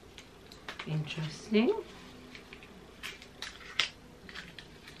gloss, interesting.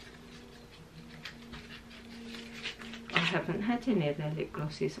 I haven't had any of their lip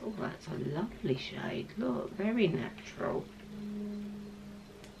glosses. Oh, that's a lovely shade. Look, very natural.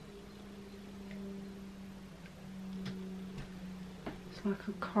 It's like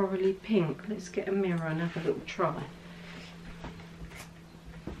a corally pink. Let's get a mirror and have a little try.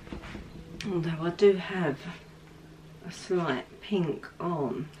 Although I do have a slight pink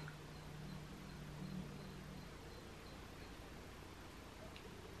on.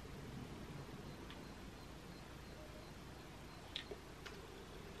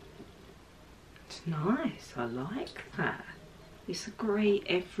 Nice, I like that. It's a great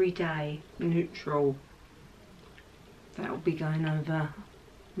everyday neutral. That'll be going over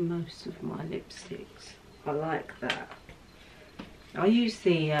most of my lipsticks. I like that. I use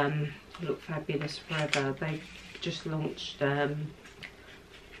the Look Fabulous Forever. They've just launched a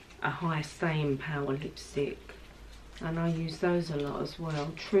high stain power lipstick, and I use those a lot as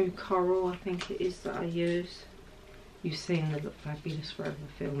well. True Coral, I think it is, that I use. You've seen the Look Fabulous Forever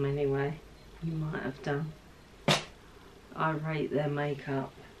film anyway. You might have done. I rate their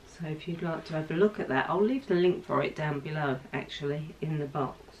makeup, so if you'd like to have a look at that, I'll leave the link for it down below, actually, in the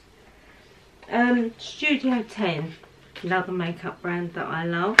box. Studio 10, another makeup brand that I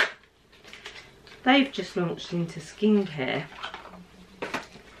love. They've just launched into skincare,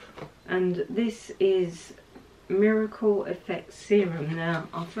 and this is Miracle Effect Serum. Now,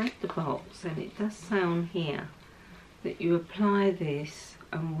 I've read the box, and it does say on here that you apply this,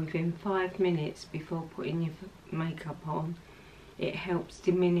 and within 5 minutes before putting your makeup on, it helps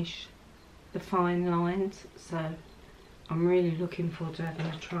diminish the fine lines. So I'm really looking forward to having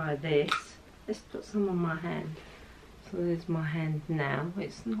a try this. let's put some on my hand. So there's my hand now.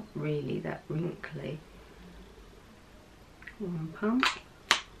 It's not really that wrinkly. One pump.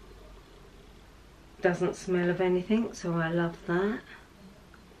 Doesn't smell of anything, so I love that.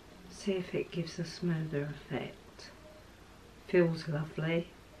 See if it gives a smoother effect. Feels lovely.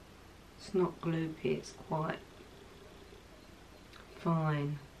 It's not gloopy, it's quite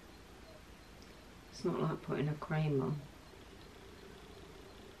fine. It's not like putting a cream on.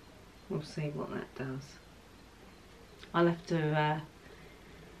 We'll see what that does. I'll have to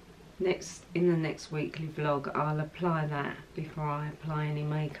in the next weekly vlog I'll apply that before I apply any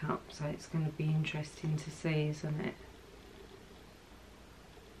makeup, so it's going to be interesting to see, isn't it?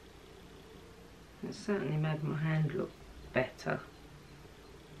 It certainly made my hand look better.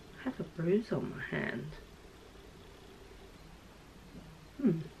 I have a bruise on my hand.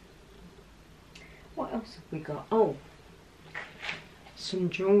 What else have we got? Oh,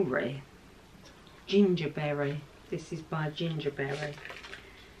 some jewellery. Gingerberry. This is by Gingerberry.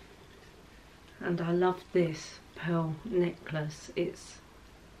 And I love this pearl necklace. It's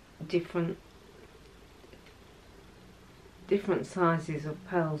different sizes of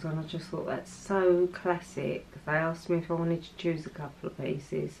pearls, and I just thought that's so classic. They asked me if I wanted to choose a couple of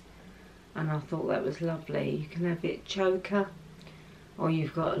pieces, and I thought that was lovely. You can have it choker, or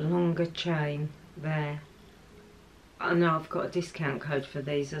you've got a longer chain there. I know I've got a discount code for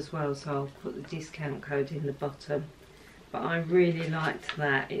these as well, so I'll put the discount code in the bottom. But I really liked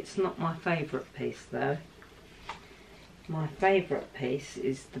that. It's not my favourite piece though. My favourite piece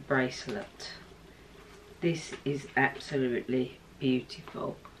is the bracelet. This is absolutely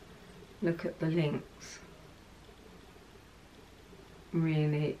beautiful. Look at the links.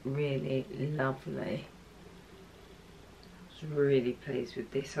 Really, really lovely. I was really pleased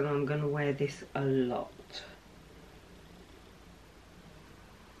with this, and I'm going to wear this a lot.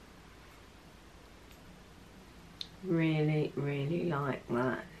 Really, really like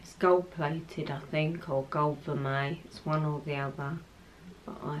that. It's gold plated, I think, or gold vermeil. It's one or the other.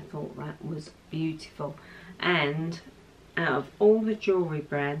 But I thought that was beautiful. And out of all the jewellery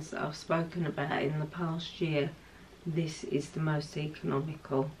brands that I've spoken about in the past year, this is the most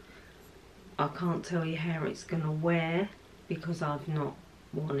economical. I can't tell you how it's going to wear because I've not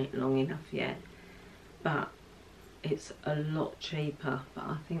worn it long enough yet. But it's a lot cheaper. But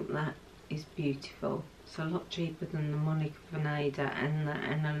I think that is beautiful. It's a lot cheaper than the Monica Vinader and the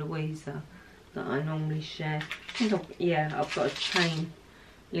Anna Luisa that I normally share. Yeah, I've got a chain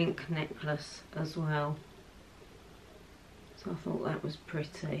link necklace as well. So I thought that was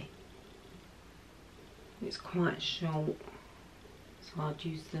pretty. It's quite short, so I'd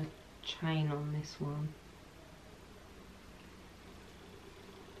use the chain on this one.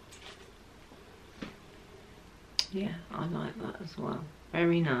 Yeah, I like that as well.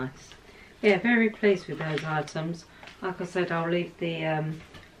 Very nice. Yeah, very pleased with those items. Like I said, I'll leave the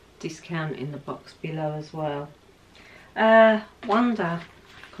discount in the box below as well. Wonder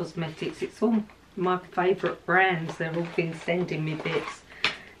Cosmetics, it's all my favourite brands. They've all been sending me bits.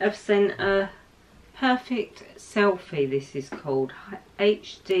 I've sent a Perfect Selfie, this is called,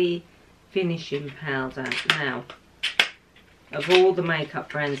 HD finishing powder. Now, of all the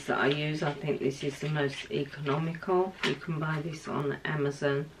makeup brands that I use, I think this is the most economical. You can buy this on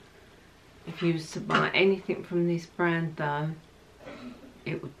Amazon. If you was to buy anything from this brand though,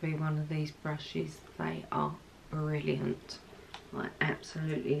 it would be one of these brushes. They are brilliant. I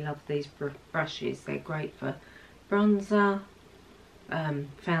absolutely love these brushes. They're great for bronzer,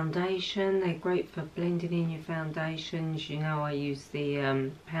 foundation. They're great for blending in your foundations. You know, I use the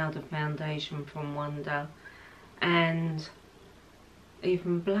powder foundation from Wonder, and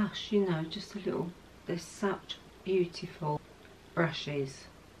even blush, you know, just a little. They're such beautiful brushes.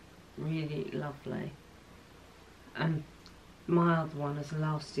 Really lovely. And my other one has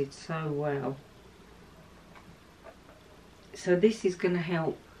lasted so well. So this is going to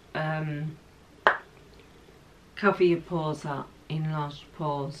help cover your pores up, enlarged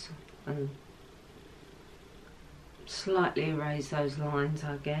pores, and slightly erase those lines,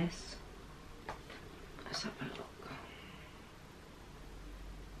 I guess. Let's have a look.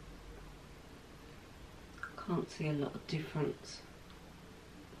 Can't see a lot of difference.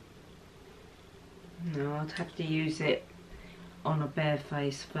 No, I'd have to use it on a bare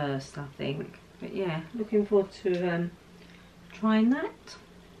face first, I think. But yeah, looking forward to trying that.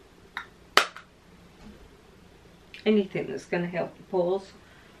 Anything that's going to help the pores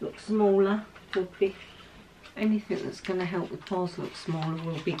look smaller will be. Anything that's going to help the pores look smaller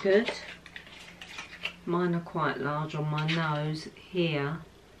will be good. Mine are quite large on my nose here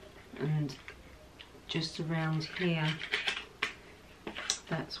and just around here.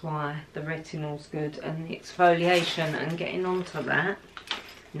 That's why the retinol's good, and the exfoliation. And getting onto that,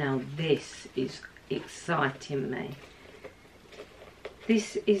 now this is exciting me.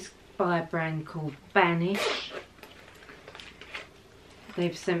 This is by a brand called Banish.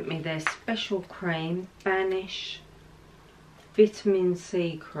 They've sent me their special cream, Banish Vitamin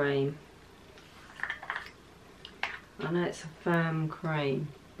C cream. I know it's a firm cream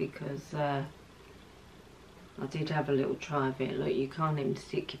because I did have a little try of it. Look, you can't even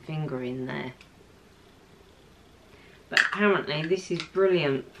stick your finger in there. But apparently this is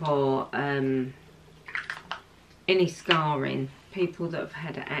brilliant for any scarring, people that have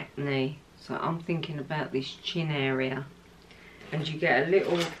had acne. So I'm thinking about this chin area. And you get a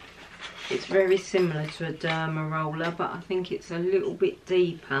little, it's very similar to a derma roller, but I think it's a little bit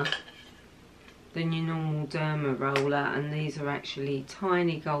deeper than your normal derma roller. And these are actually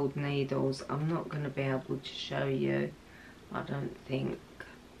tiny gold needles. I'm not going to be able to show you, I don't think.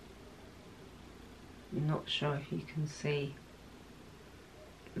 I'm not sure if you can see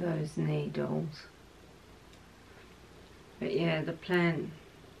those needles. But yeah, the plan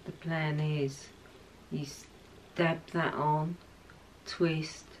is you dab that on,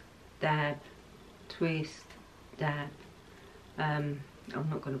 twist, dab, twist, dab. I'm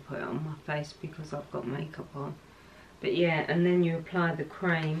not going to put it on my face because I've got makeup on. But yeah, and then you apply the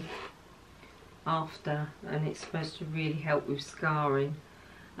cream after, and it's supposed to really help with scarring.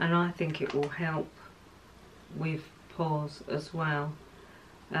 And I think it will help with pores as well.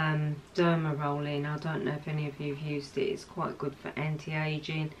 Derma rolling, I don't know if any of you have used it. It's quite good for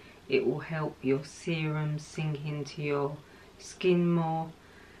anti-aging. It will help your serum sink into your skin more.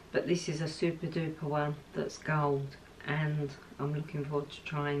 But this is a super duper one that's gold, and I'm looking forward to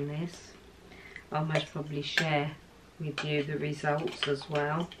trying this. I'll most probably share with you the results as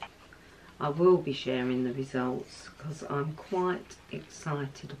well. I will be sharing the results because I'm quite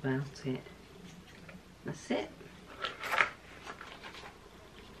excited about it. That's it.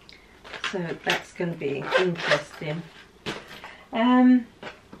 So that's going to be interesting. And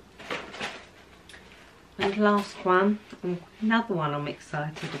last one, another one I'm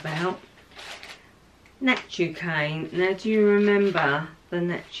excited about. Natucane. Now, do you remember the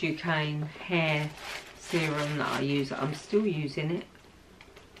Natucane hair serum that I use? I'm still using it.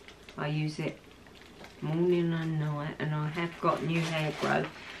 I use it morning and night, and I have got new hair growth,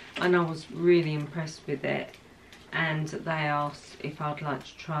 and I was really impressed with it. And they asked if I'd like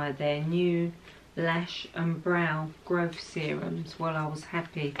to try their new lash and brow growth serums. Well, I was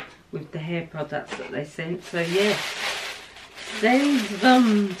happy with the hair products that they sent, so yes, send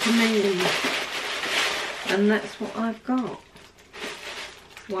them to me. And that's what I've got.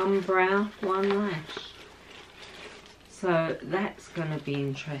 One brow, one lash. So that's going to be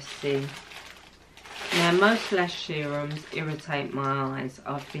interesting. Now, most lash serums irritate my eyes.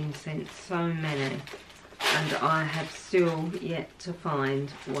 I've been sent so many, and I have still yet to find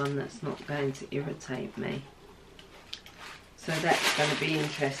one that's not going to irritate me. So that's going to be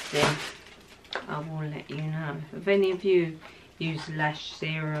interesting. I will let you know. If any of you use lash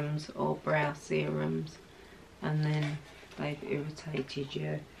serums or brow serums and then they've irritated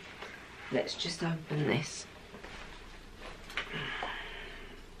you, let's just open this.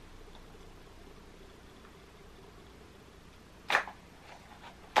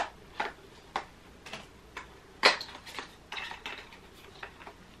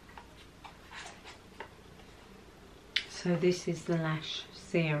 So this is the lash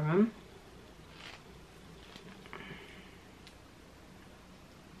serum.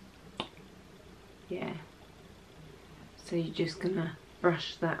 Yeah. So you're just gonna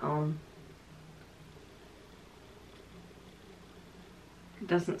brush that on. It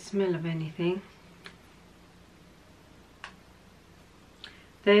doesn't smell of anything.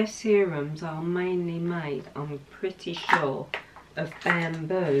 Their serums are mainly made, I'm pretty sure, of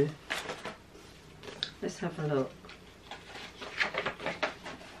bamboo. Let's have a look.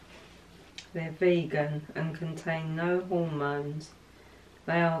 They're vegan and contain no hormones.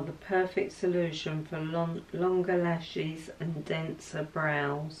 They are the perfect solution for longer lashes and denser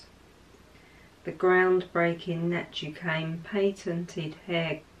brows. The groundbreaking Natucane patented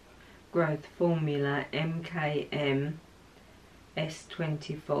hair growth formula MKM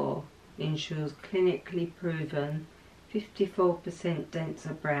S24 ensures clinically proven 54%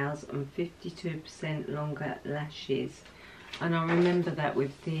 denser brows and 52% longer lashes. And I remember that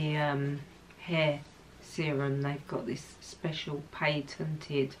with the hair serum, they've got this special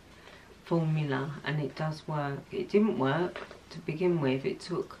patented formula, and it does work. It didn't work to begin with. It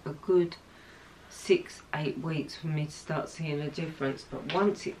took a good 6-8 weeks for me to start seeing a difference, but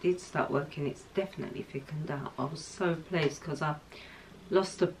once it did start working, it's definitely thickened up. I was so pleased because I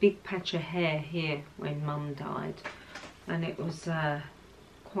lost a big patch of hair here when Mum died, and it was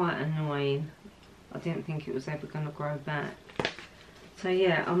quite annoying. I didn't think it was ever going to grow back. So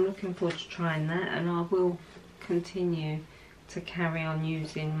yeah, I'm looking forward to trying that, and I will continue to carry on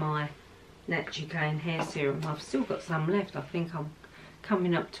using my Naturgain hair serum. I've still got some left. I think I'm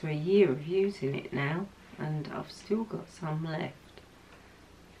coming up to a year of using it now, and I've still got some left.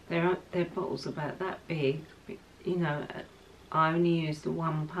 Their bottles about that big, but, you know, I only used the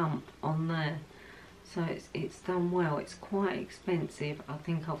one pump on there, so it's done well. It's quite expensive. I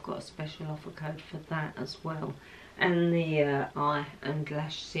think I've got a special offer code for that as well, and the eye and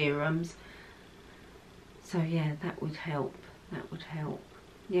lash serums. So yeah, that would help. That would help.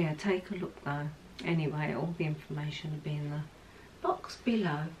 Yeah, take a look though. Anyway, all the information will be in the box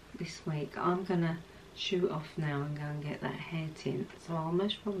below this week. I'm gonna shoot off now and go and get that hair tint, so I'll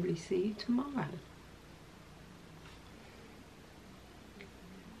most probably see you tomorrow.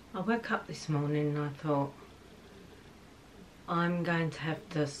 I woke up this morning and I thought, I'm going to have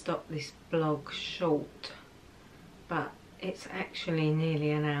to stop this blog short, but it's actually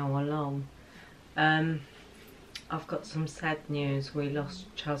nearly an hour long. I've got some sad news. We lost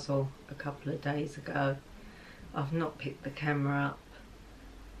Chuzzle a couple of days ago. I've not picked the camera up.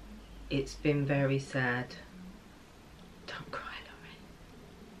 It's been very sad. Don't cry,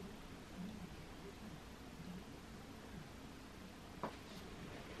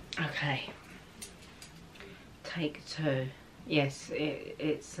 Laurie. Okay. Take 2. Yes,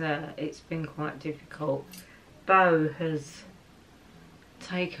 it's been quite difficult. Bo has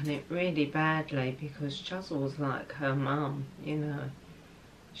taken it really badly because Chuzzle's like her mum, you know.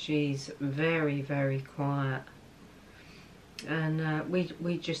 She's very, very quiet, and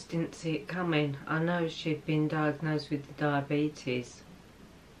we just didn't see it coming. I know she'd been diagnosed with the diabetes,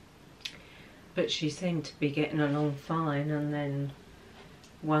 but she seemed to be getting along fine, and then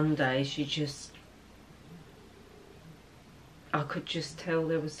one day she just, I could just tell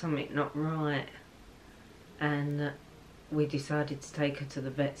there was something not right, and we decided to take her to the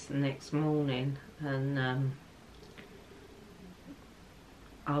vets the next morning, and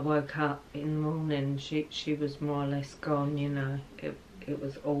I woke up in the morning, she was more or less gone, you know. It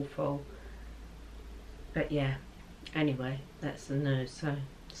was awful. But yeah, anyway, that's the news. So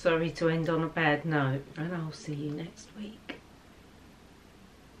sorry to end on a bad note, and I'll see you next week.